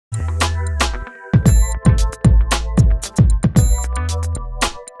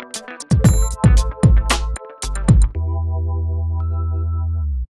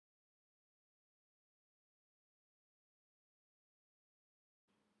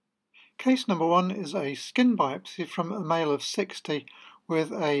Case number 1 is a skin biopsy from a male of 60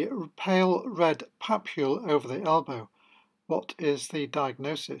 with a pale red papule over the elbow. What is the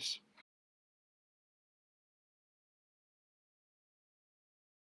diagnosis?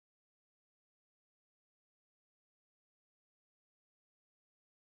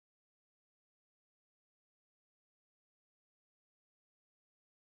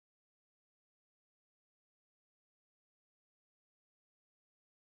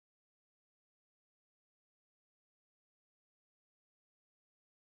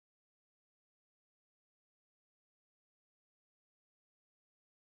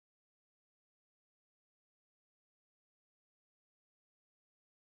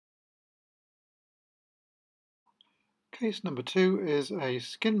 Case number 2 is a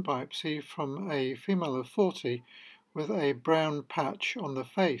skin biopsy from a female of 40 with a brown patch on the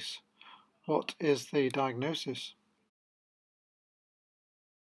face. What is the diagnosis?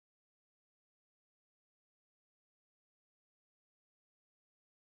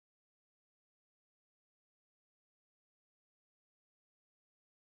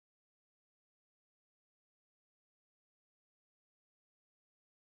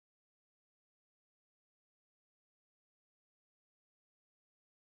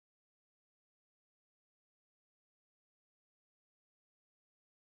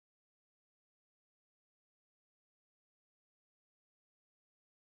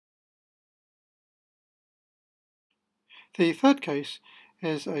 The third case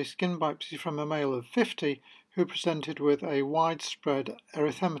is a skin biopsy from a male of 50 who presented with a widespread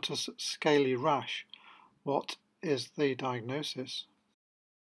erythematous scaly rash. What is the diagnosis?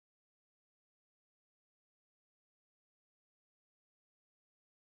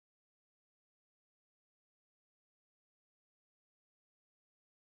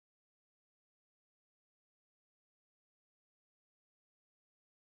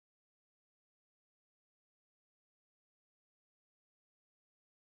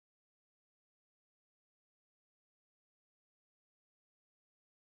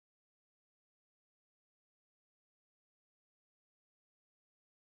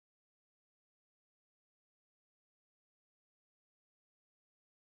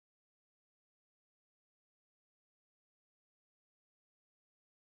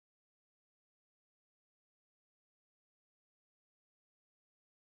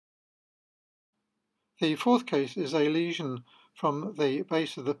 The fourth case is a lesion from the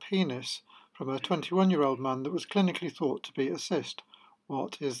base of the penis from a 21-year-old man that was clinically thought to be a cyst.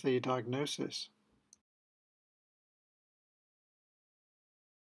 What is the diagnosis?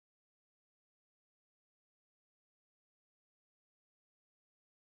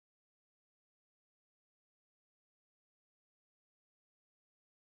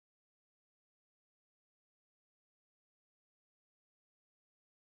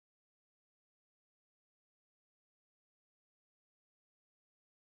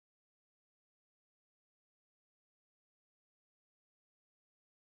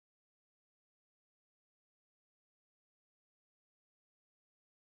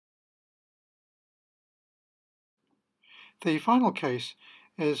 The final case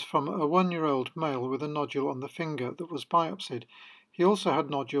is from a 1-year-old male with a nodule on the finger that was biopsied. He also had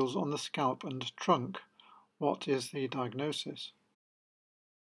nodules on the scalp and trunk. What is the diagnosis?